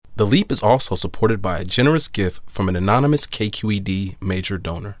The Leap is also supported by a generous gift from an anonymous KQED major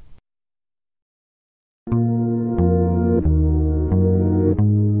donor.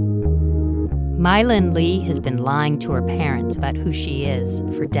 My Linh Lee has been lying to her parents about who she is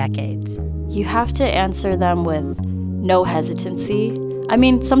for decades. You have to answer them with no hesitancy. I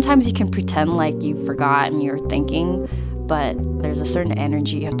mean, sometimes you can pretend like you forgot and you're thinking, but there's a certain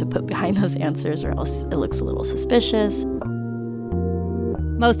energy you have to put behind those answers or else it looks a little suspicious.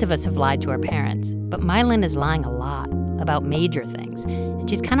 Most of us have lied to our parents, but My Linh is lying a lot about major things, and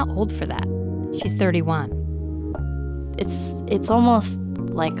she's kind of old for that. She's 31. It's almost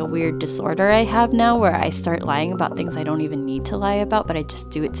like a weird disorder I have now where I start lying about things I don't even need to lie about, but I just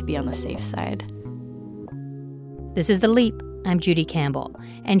do it to be on the safe side. This is The Leap. I'm Judy Campbell,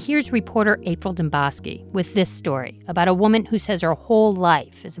 and here's reporter April Dembosky with this story about a woman who says her whole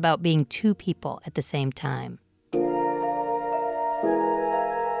life is about being two people at the same time.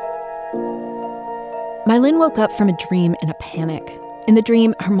 My Linh woke up from a dream in a panic. In the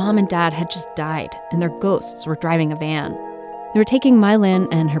dream, her mom and dad had just died, and their ghosts were driving a van. They were taking My Linh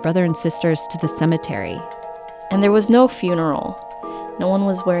and her brother and sisters to the cemetery. And there was no funeral. No one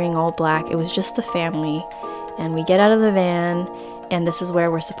was wearing all black. It was just the family. And we get out of the van, and this is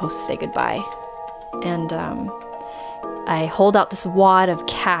where we're supposed to say goodbye. And I hold out this wad of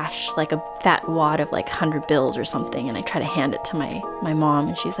cash, like a fat wad of like 100 bills or something, and I try to hand it to my mom,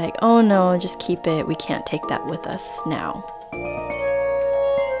 and she's like, "Oh no, just keep it. We can't take that with us now."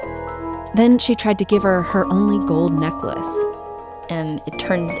 Then she tried to give her her only gold necklace. And it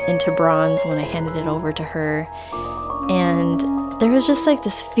turned into bronze when I handed it over to her. And there was just like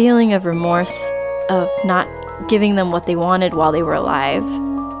this feeling of remorse of not giving them what they wanted while they were alive.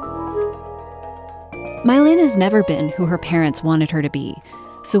 My Linh has never been who her parents wanted her to be.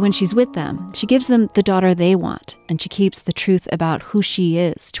 So when she's with them, she gives them the daughter they want, and she keeps the truth about who she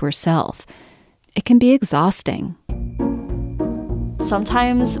is to herself. It can be exhausting.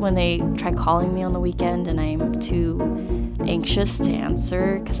 Sometimes when they try calling me on the weekend and I'm too anxious to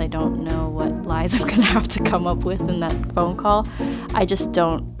answer because I don't know what lies I'm going to have to come up with in that phone call, I just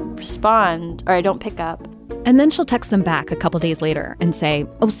don't respond or I don't pick up. And then she'll text them back a couple days later and say,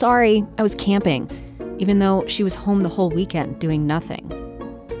 "Oh, sorry, I was camping," even though she was home the whole weekend doing nothing.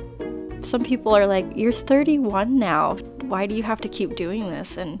 Some people are like, "You're 31 now. Why do you have to keep doing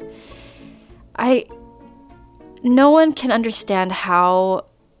this?" And no one can understand how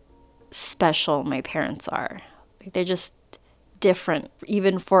special my parents are. Like, they're just different,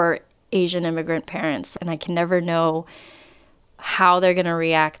 even for Asian immigrant parents. And I can never know how they're going to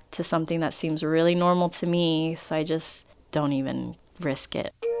react to something that seems really normal to me. So I just don't even risk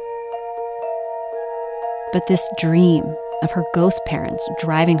it. But this dream of her ghost parents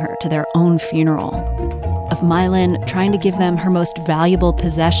driving her to their own funeral, of My Linh trying to give them her most valuable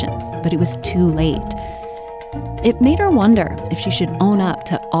possessions, but it was too late. It made her wonder if she should own up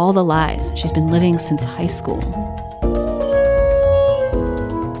to all the lies she's been living since high school.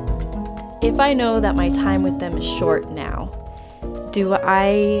 If I know that my time with them is short now, do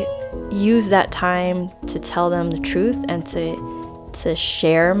I use that time to tell them the truth and to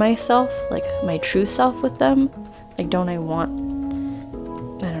share myself, like my true self with them? Like, don't I want,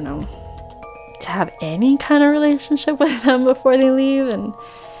 I don't know, to have any kind of relationship with them before they leave? And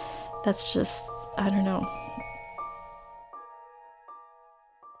that's just, I don't know.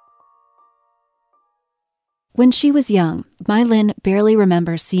 When she was young, My Linh barely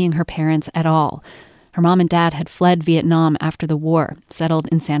remembers seeing her parents at all. Her mom and dad had fled Vietnam after the war, settled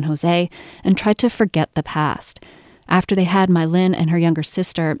in San Jose, and tried to forget the past. After they had My Linh and her younger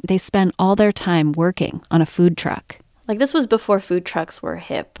sister, they spent all their time working on a food truck. Like, this was before food trucks were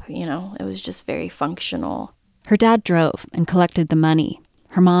hip, you know? It was just very functional. Her dad drove and collected the money.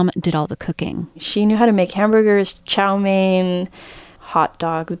 Her mom did all the cooking. She knew how to make hamburgers, chow mein, hot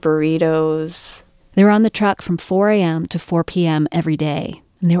dogs, burritos. They were on the truck from 4 a.m. to 4 p.m. every day,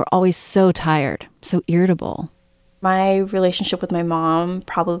 and they were always so tired, so irritable. My relationship with my mom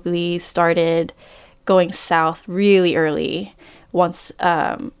probably started going south really early, probably once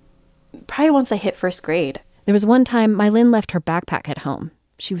I hit first grade. There was one time My Linh left her backpack at home.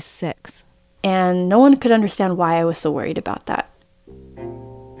 She was 6. And no one could understand why I was so worried about that.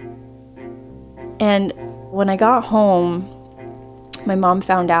 And when I got home, my mom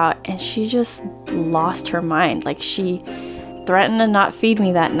found out, and she just lost her mind. Like, she threatened to not feed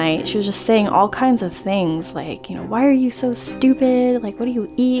me that night. She was just saying all kinds of things, like, you know, "Why are you so stupid? Like, what do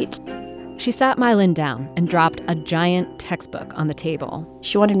you eat?" She sat My Linh down and dropped a giant textbook on the table.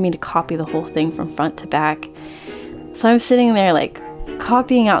 She wanted me to copy the whole thing from front to back. So I'm sitting there, like,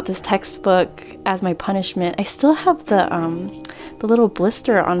 copying out this textbook as my punishment. I still have the the little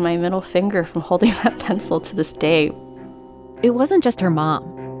blister on my middle finger from holding that pencil to this day. It wasn't just her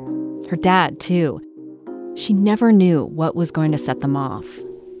mom. Her dad, too. She never knew what was going to set them off.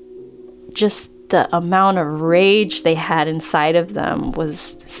 Just the amount of rage they had inside of them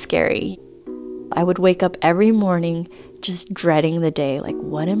was scary. I would wake up every morning just dreading the day. Like,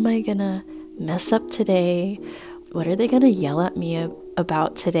 what am I gonna mess up today? What are they gonna yell at me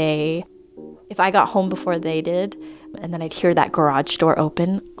about today? If I got home before they did, and then I'd hear that garage door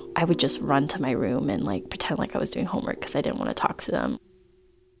open, I would just run to my room and pretend like I was doing homework because I didn't want to talk to them.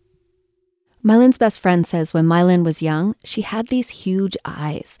 My Lin's best friend says when My Lin was young, she had these huge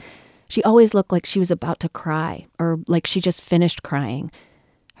eyes. She always looked like she was about to cry, or like she just finished crying.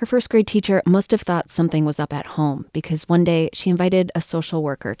 Her first grade teacher must have thought something was up at home because one day she invited a social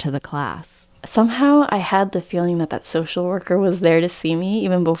worker to the class. Somehow I had the feeling that social worker was there to see me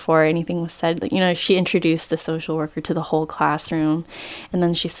even before anything was said. She introduced the social worker to the whole classroom. And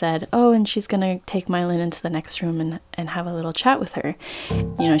then she said, oh, and she's going to take My Lin into the next room and have a little chat with her.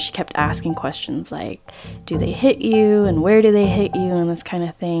 She kept asking questions like, do they hit you? And where do they hit you? And this kind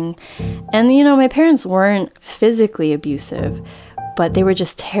of thing. And, my parents weren't physically abusive, but they were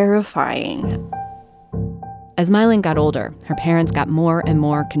just terrifying. As My Lin got older, her parents got more and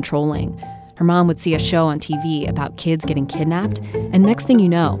more controlling. Her mom would see a show on TV about kids getting kidnapped, and next thing you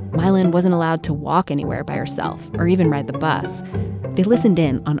know, My Lin wasn't allowed to walk anywhere by herself or even ride the bus. They listened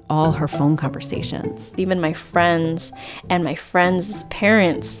in on all her phone conversations. Even my friends and my friends'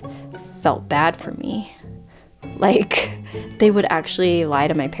 parents felt bad for me. They would actually lie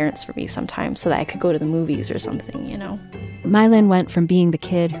to my parents for me sometimes so that I could go to the movies or something, My Lin went from being the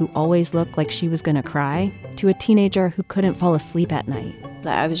kid who always looked like she was going to cry to a teenager who couldn't fall asleep at night.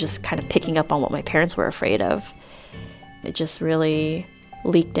 I was just kind of picking up on what my parents were afraid of. It just really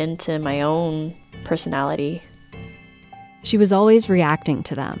leaked into my own personality. She was always reacting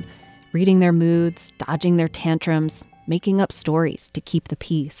to them, reading their moods, dodging their tantrums, making up stories to keep the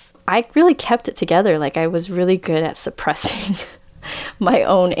peace. I really kept it together. I was really good at suppressing my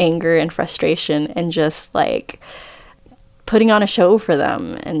own anger and frustration and just putting on a show for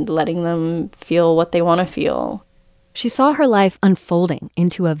them and letting them feel what they want to feel. She saw her life unfolding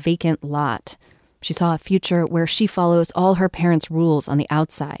into a vacant lot. She saw a future where she follows all her parents' rules on the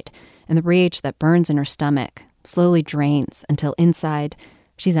outside, and the rage that burns in her stomach slowly drains until inside,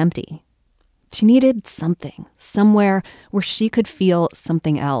 she's empty. She needed something, somewhere where she could feel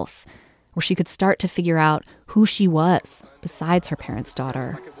something else, where she could start to figure out who she was besides her parents'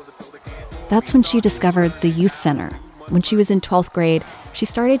 daughter. That's when she discovered the youth center. When she was in 12th grade, she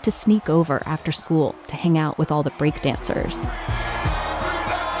started to sneak over after school to hang out with all the breakdancers.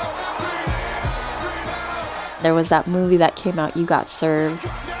 There was that movie that came out, You Got Served.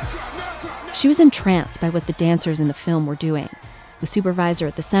 She was entranced by what the dancers in the film were doing. The supervisor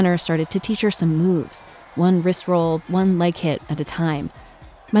at the center started to teach her some moves, one wrist roll, one leg hit at a time.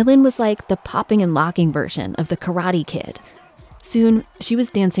 My Lin was like the popping and locking version of the Karate Kid. Soon, she was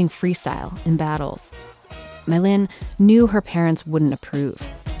dancing freestyle in battles. My Lin knew her parents wouldn't approve.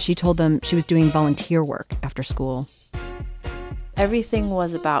 She told them she was doing volunteer work after school. Everything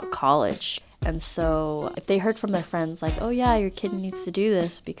was about college. And so if they heard from their friends oh yeah, your kid needs to do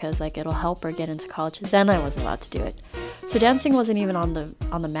this because it'll help her get into college, then I was allowed to do it. So dancing wasn't even on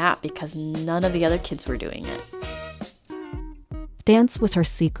the map because none of the other kids were doing it. Dance was her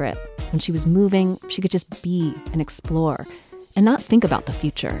secret. When she was moving, she could just be and explore and not think about the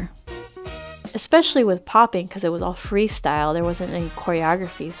future. Especially with popping, because it was all freestyle, there wasn't any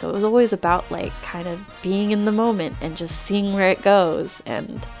choreography, so it was always about kind of being in the moment and just seeing where it goes.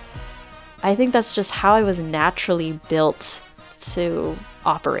 And I think that's just how I was naturally built to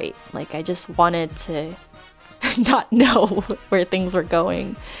operate. I just wanted to not know where things were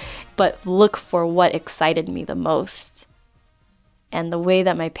going, but look for what excited me the most. And the way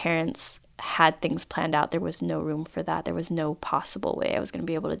that my parents had things planned out, there was no room for that. There was no possible way I was going to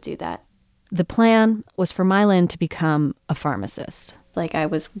be able to do that. The plan was for My Lin to become a pharmacist. I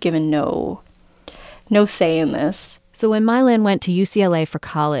was given no say in this. So when My Lin went to UCLA for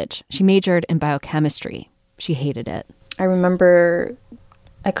college, she majored in biochemistry. She hated it. I remember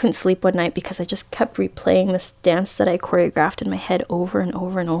I couldn't sleep one night because I just kept replaying this dance that I choreographed in my head over and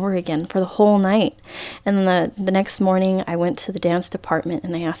over and over again for the whole night. And then the next morning, I went to the dance department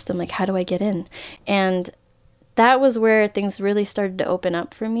and I asked them, how do I get in? And that was where things really started to open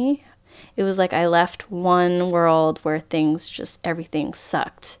up for me. It was I left one world where everything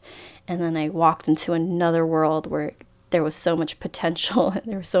sucked. And then I walked into another world where there was so much potential and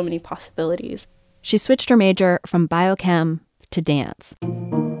there were so many possibilities. She switched her major from biochem to dance.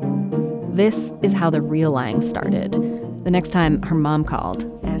 This is how the real lying started. The next time her mom called.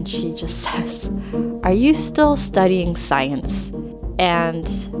 And she just says, "Are you still studying science?" And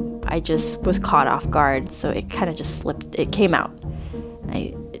I just was caught off guard, so it kind of just slipped. It came out.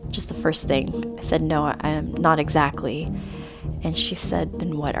 Just the first thing. I said, "No, I'm not exactly." And she said,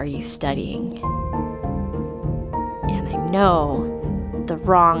 "Then what are you studying?" And I know the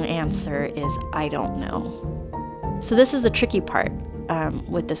wrong answer is, "I don't know." So this is the tricky part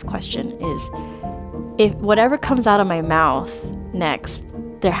with this question is, if whatever comes out of my mouth next,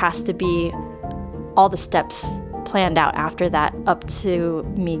 there has to be all the steps planned out after that up to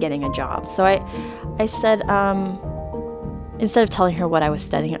me getting a job. So I said, instead of telling her what I was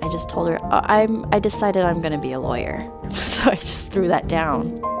studying, I just told her, I decided I'm going to be a lawyer. So I just threw that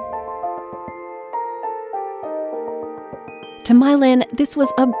down. To My Linh, this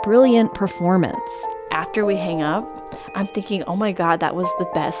was a brilliant performance. After we hang up, I'm thinking, oh my God, that was the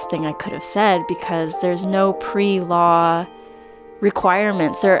best thing I could have said, because there's no pre-law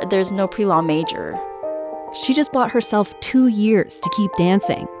requirements. There's no pre-law major. She just bought herself 2 years to keep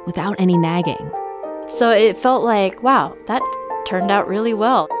dancing without any nagging. So it felt like, wow, that turned out really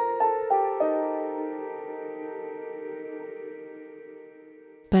well.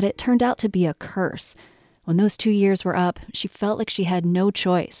 But it turned out to be a curse. When those 2 years were up, she felt like she had no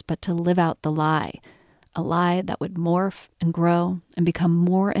choice but to live out the lie. A lie that would morph and grow and become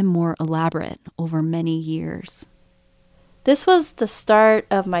more and more elaborate over many years. This was the start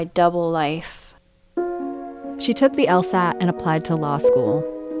of my double life. She took the LSAT and applied to law school.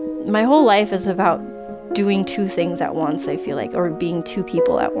 My whole life is about doing two things at once, I feel like, or being two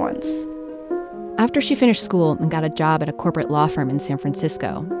people at once. After she finished school and got a job at a corporate law firm in San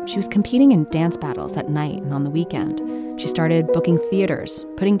Francisco, she was competing in dance battles at night and on the weekend. She started booking theaters,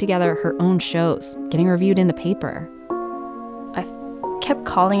 putting together her own shows, getting reviewed in the paper. I kept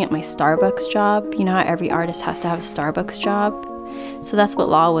calling it my Starbucks job. You know how every artist has to have a Starbucks job? So that's what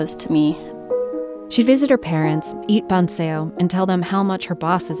law was to me. She'd visit her parents, eat panseo, and tell them how much her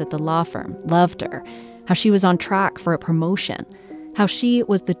bosses at the law firm loved her, how she was on track for a promotion, how she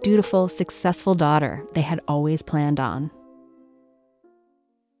was the dutiful, successful daughter they had always planned on.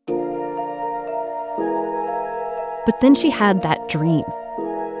 But then she had that dream,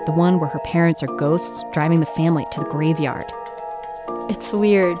 the one where her parents are ghosts driving the family to the graveyard. It's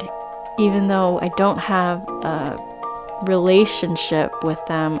weird. Even though I don't have a relationship with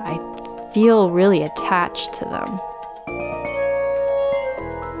them, I feel really attached to them.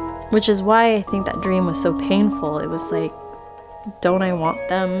 Which is why I think that dream was so painful. It was like, don't I want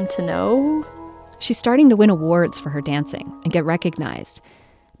them to know? She's starting to win awards for her dancing and get recognized.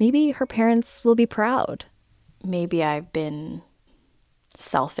 Maybe her parents will be proud. Maybe I've been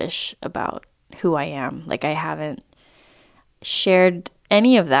selfish about who I am. Like, I haven't shared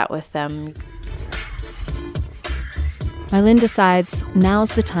any of that with them. My Linh decides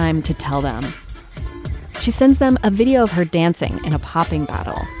now's the time to tell them. She sends them a video of her dancing in a popping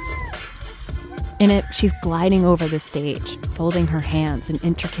battle. In it, she's gliding over the stage, folding her hands in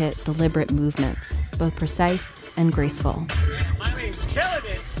intricate, deliberate movements, both precise and graceful. Yeah, My Ling's killing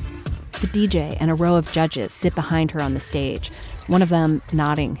it. The DJ and a row of judges sit behind her on the stage, one of them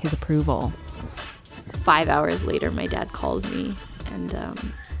nodding his approval. 5 hours later, my dad called me, and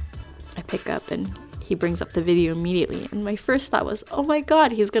I pick up, and he brings up the video immediately. And my first thought was, oh my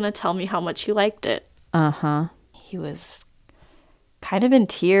God, he's going to tell me how much he liked it. Uh-huh. He was kind of in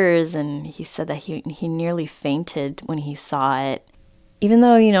tears, and he said that he nearly fainted when he saw it. Even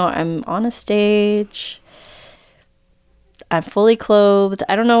though, you know, I'm on a stage, I'm fully clothed.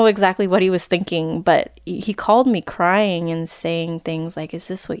 I don't know exactly what he was thinking, but he called me crying and saying things like, is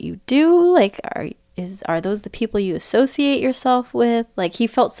this what you do? Like, are those the people you associate yourself with? Like, he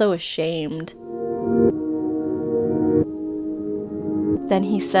felt so ashamed. Then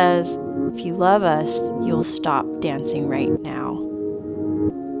he says, if you love us, you'll stop dancing right now.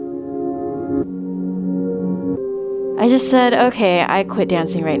 I just said, okay, I quit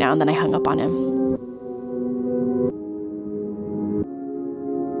dancing right now, and then I hung up on him.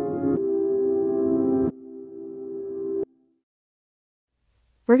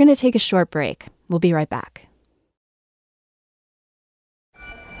 We're going to take a short break. We'll be right back. Are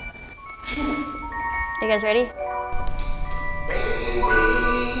you guys ready?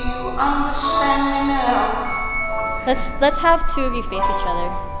 Let's have two of you face each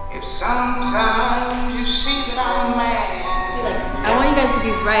other. If sometimes you see that I'm mad. I want you guys to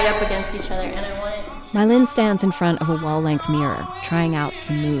be right up against each other, and I want My Linh stands in front of a wall-length mirror, trying out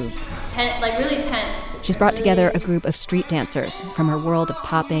some moves. really tense. She's brought together a group of street dancers from her world of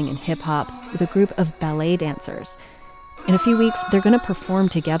popping and hip-hop with a group of ballet dancers. In a few weeks, they're going to perform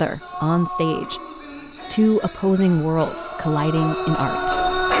together on stage. two opposing worlds colliding in art.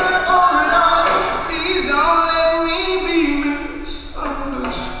 Please don't let me be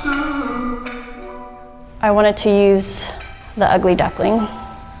misunderstood. I wanted to use The Ugly Duckling,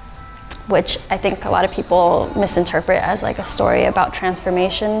 which I think a lot of people misinterpret as like a story about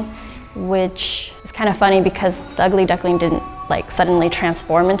transformation, which is kind of funny because the ugly duckling didn't like suddenly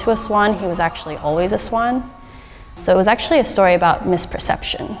transform into a swan. He was actually always a swan. So it was actually a story about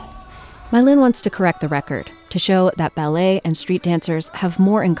misperception. My Linh wants to correct the record to show that ballet and street dancers have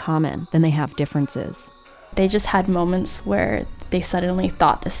more in common than they have differences. They just had moments where they suddenly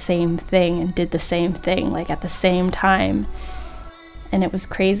thought the same thing and did the same thing, like at the same time. And it was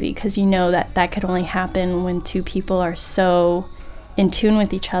crazy because you know that that could only happen when two people are so in tune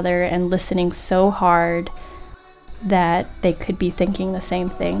with each other and listening so hard that they could be thinking the same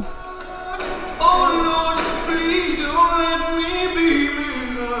thing. Oh Lord, please don't let me be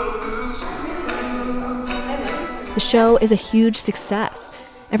misunderstood. The show is a huge success.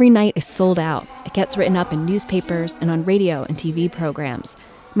 Every night is sold out. It gets written up in newspapers and on radio and TV programs.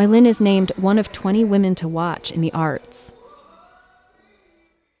 My Linh is named one of 20 women to watch in the arts.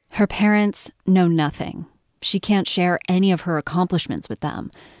 Her parents know nothing. She can't share any of her accomplishments with them.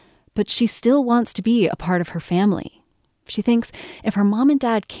 But she still wants to be a part of her family. She thinks if her mom and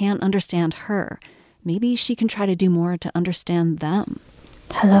dad can't understand her, maybe she can try to do more to understand them.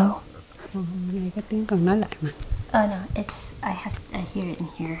 Hello. Nghe cái tiếng con nói lại mà. No, I hear it in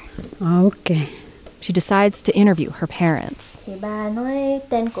here. Okay. She decides to interview her parents. Thì ba nói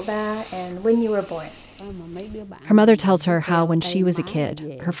tên của ba and when you were born. Her mother tells her how when she was a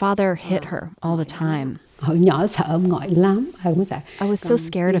kid, her father hit her all the time. Hồi nhỏ sợ ông ngoại lắm. I was so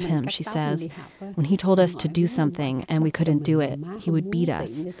scared of him, she says. When he told us to do something and we couldn't do it, he would beat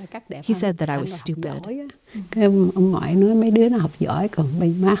us. He said that I was stupid. Cái ông ngoại nói mấy đứa nó học giỏi còn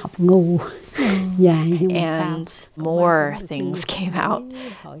bên má học ngu. And more things came out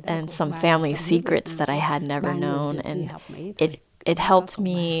and some family secrets that I had never known, and it helped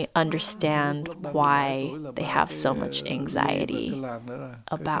me understand why they have so much anxiety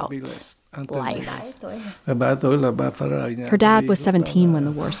about life. Her dad was 17 when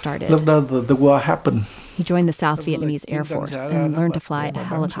the war started. The war happened. He joined the South Vietnamese Air Force and learned to fly a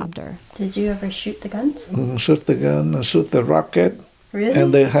helicopter. Did you ever shoot the guns? Shoot the gun, shoot the rocket. Really?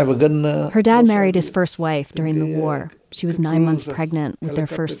 And they have a gun. Her dad married his first wife during the war. She was 9 months pregnant with their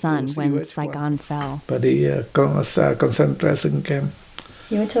first son when Saigon fell. But the concentration camp.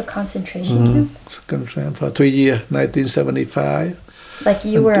 You went to a concentration camp for 3 years, 1975. Like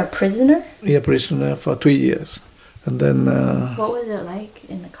you were a prisoner? Yeah, prisoner for 3 years. And then... what was it like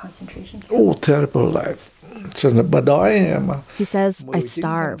in the concentration camp? Oh, terrible life. He says, I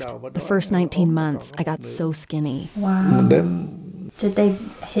starved. The first 19 months, I got so skinny. Wow. And then... Did they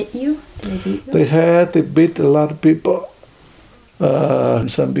hit you? Did they beat you? They beat a lot of people.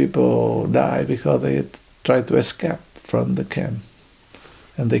 Some people died because they tried to escape from the camp.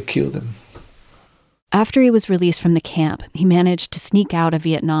 And they killed him. After he was released from the camp, he managed to sneak out of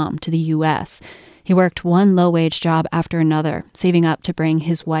Vietnam to the U.S. He worked one low-wage job after another, saving up to bring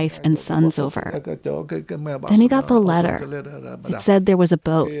his wife and sons over. Then he got the letter. It said there was a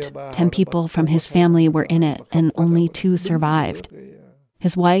boat. 10 people from his family were in it, and only 2 survived.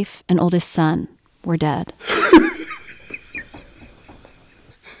 His wife and oldest son were dead.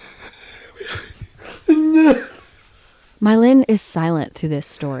 My Linh is silent through this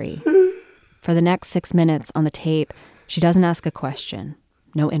story. For the next 6 minutes on the tape, she doesn't ask a question.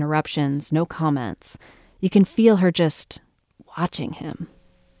 No interruptions, no comments. You can feel her just watching him.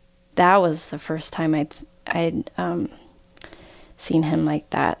 That was the first time I'd seen him like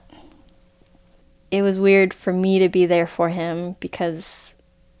that. It was weird for me to be there for him because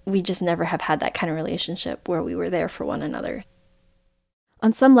we just never have had that kind of relationship where we were there for one another.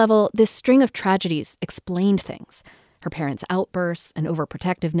 On some level, this string of tragedies explained things. Her parents' outbursts and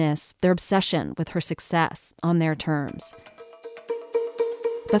overprotectiveness, their obsession with her success on their terms.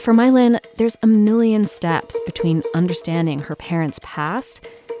 But for My Linh, there's a million steps between understanding her parents' past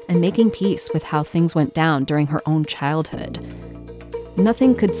and making peace with how things went down during her own childhood.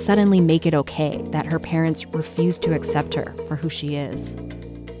 Nothing could suddenly make it okay that her parents refused to accept her for who she is.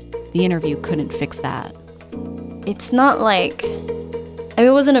 The interview couldn't fix that. It's not like...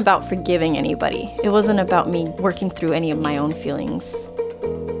 it wasn't about forgiving anybody. It wasn't about me working through any of my own feelings.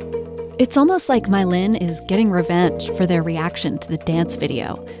 It's almost like My Linh is getting revenge for their reaction to the dance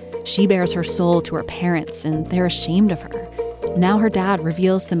video. She bears her soul to her parents, and they're ashamed of her. Now her dad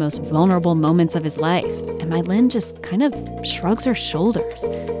reveals the most vulnerable moments of his life, and My Linh just kind of shrugs her shoulders.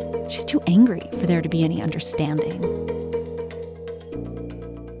 She's too angry for there to be any understanding.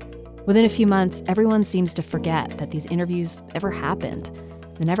 Within a few months, everyone seems to forget that these interviews ever happened.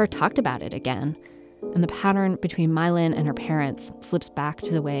 They never talked about it again. And the pattern between My Linh and her parents slips back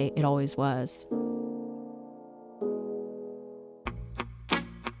to the way it always was.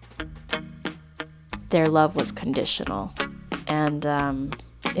 Their love was conditional. And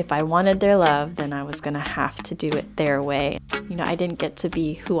if I wanted their love, then I was going to have to do it their way. I didn't get to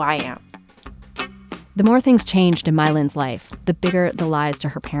be who I am. The more things changed in My Linh's life, the bigger the lies to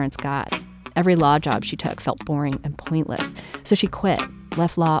her parents got. Every law job she took felt boring and pointless, so she quit,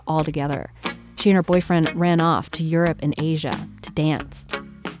 left law altogether. She and her boyfriend ran off to Europe and Asia to dance.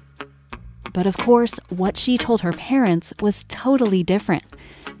 But of course, what she told her parents was totally different.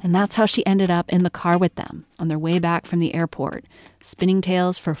 And that's how she ended up in the car with them on their way back from the airport, spinning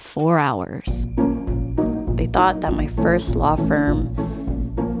tales for 4 hours. They thought that my first law firm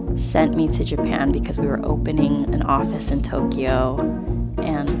sent me to Japan because we were opening an office in Tokyo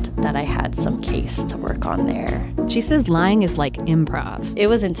and that I had some case to work on there. She says lying is like improv. It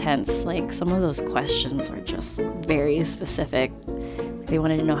was intense. Some of those questions were just very specific. They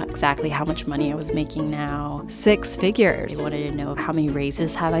wanted to know exactly how much money I was making now. 6 figures. They wanted to know how many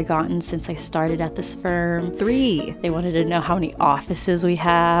raises have I gotten since I started at this firm. 3. They wanted to know how many offices we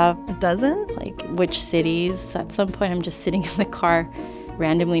have. A dozen? Which cities. At some point, I'm just sitting in the car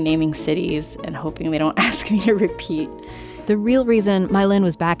randomly naming cities and hoping they don't ask me to repeat. The real reason My Linh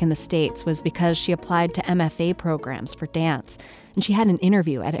was back in the States was because she applied to MFA programs for dance, and she had an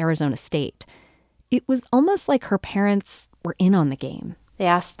interview at Arizona State. It was almost like her parents were in on the game. They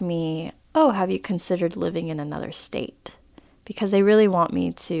asked me, have you considered living in another state? Because they really want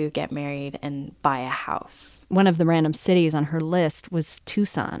me to get married and buy a house. One of the random cities on her list was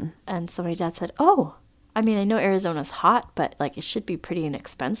Tucson. And so my dad said, I know Arizona's hot, but it should be pretty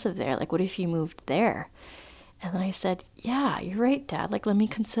inexpensive there. What if you moved there? And then I said, yeah, you're right, Dad. Let me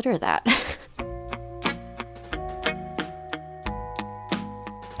consider that.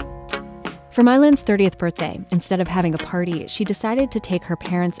 For My Linh's 30th birthday, instead of having a party, she decided to take her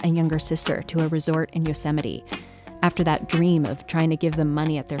parents and younger sister to a resort in Yosemite. After that dream of trying to give them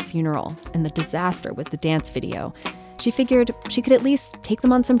money at their funeral and the disaster with the dance video, she figured she could at least take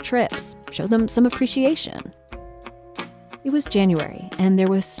them on some trips, show them some appreciation. It was January, and there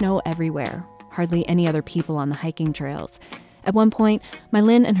was snow everywhere, hardly any other people on the hiking trails. At one point, My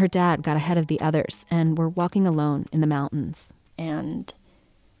Linh and her dad got ahead of the others and were walking alone in the mountains. And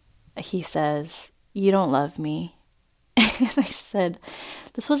he says, "You don't love me." And I said,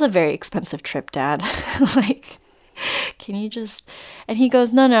 "This was a very expensive trip, Dad. Can you just..." And he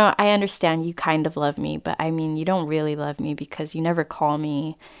goes, No, I understand you kind of love me, but you don't really love me because you never call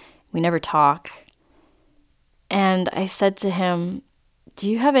me. We never talk. And I said to him,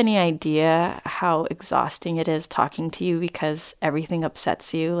 "Do you have any idea how exhausting it is talking to you because everything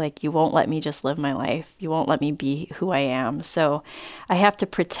upsets you? You won't let me just live my life. You won't let me be who I am. So I have to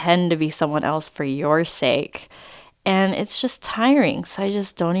pretend to be someone else for your sake. And it's just tiring. So I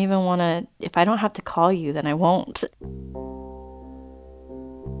just don't even want to. If I don't have to call you, then I won't."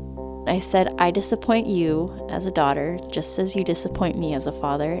 I said, "I disappoint you as a daughter just as you disappoint me as a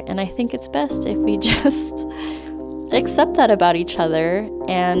father. And I think it's best if we just accept that about each other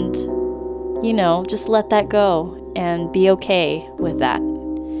and, just let that go and be okay with that."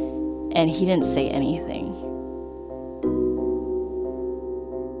 And he didn't say anything.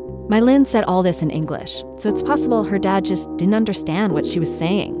 My Linh said all this in English, so it's possible her dad just didn't understand what she was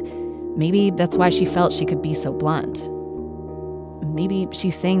saying. Maybe that's why she felt she could be so blunt. Maybe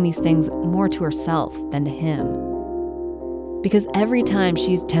she's saying these things more to herself than to him. Because every time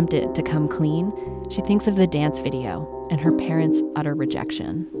she's tempted to come clean, she thinks of the dance video and her parents' utter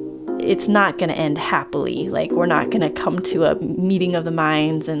rejection. It's not going to end happily. We're not going to come to a meeting of the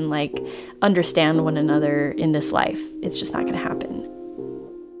minds and understand one another in this life. It's just not going to happen.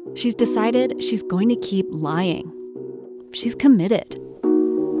 She's decided she's going to keep lying. She's committed.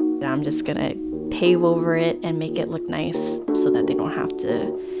 I'm just going to pave over it and make it look nice so that they don't have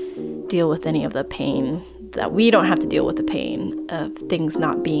to deal with any of the pain, that we don't have to deal with the pain of things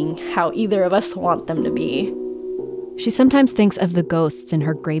not being how either of us want them to be. She sometimes thinks of the ghosts in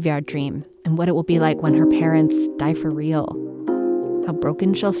her graveyard dream and what it will be like when her parents die for real. How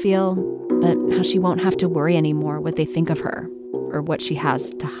broken she'll feel, but how she won't have to worry anymore what they think of her or what she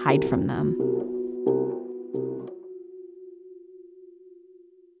has to hide from them.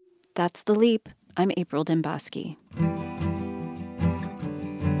 That's The Leap. I'm April Dembosky.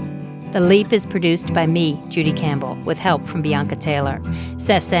 The Leap is produced by me, Judy Campbell, with help from Bianca Taylor.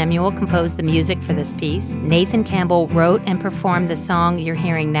 Seth Samuel composed the music for this piece. Nathan Campbell wrote and performed the song you're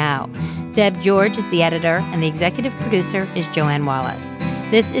hearing now. Deb George is the editor, and the executive producer is Joanne Wallace.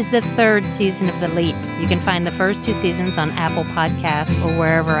 This is the third season of The Leap. You can find the first 2 seasons on Apple Podcasts or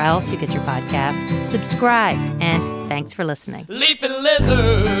wherever else you get your podcasts. Subscribe, and thanks for listening. Leaping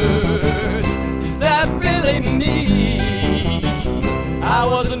lizards, is that really me? I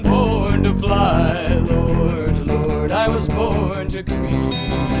wasn't born to fly, Lord, Lord, I was born to creep.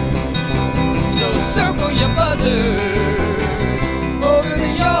 So circle your buzzards over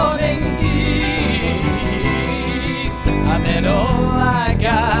the yawning deep. I bet all I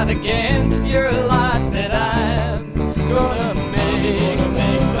got against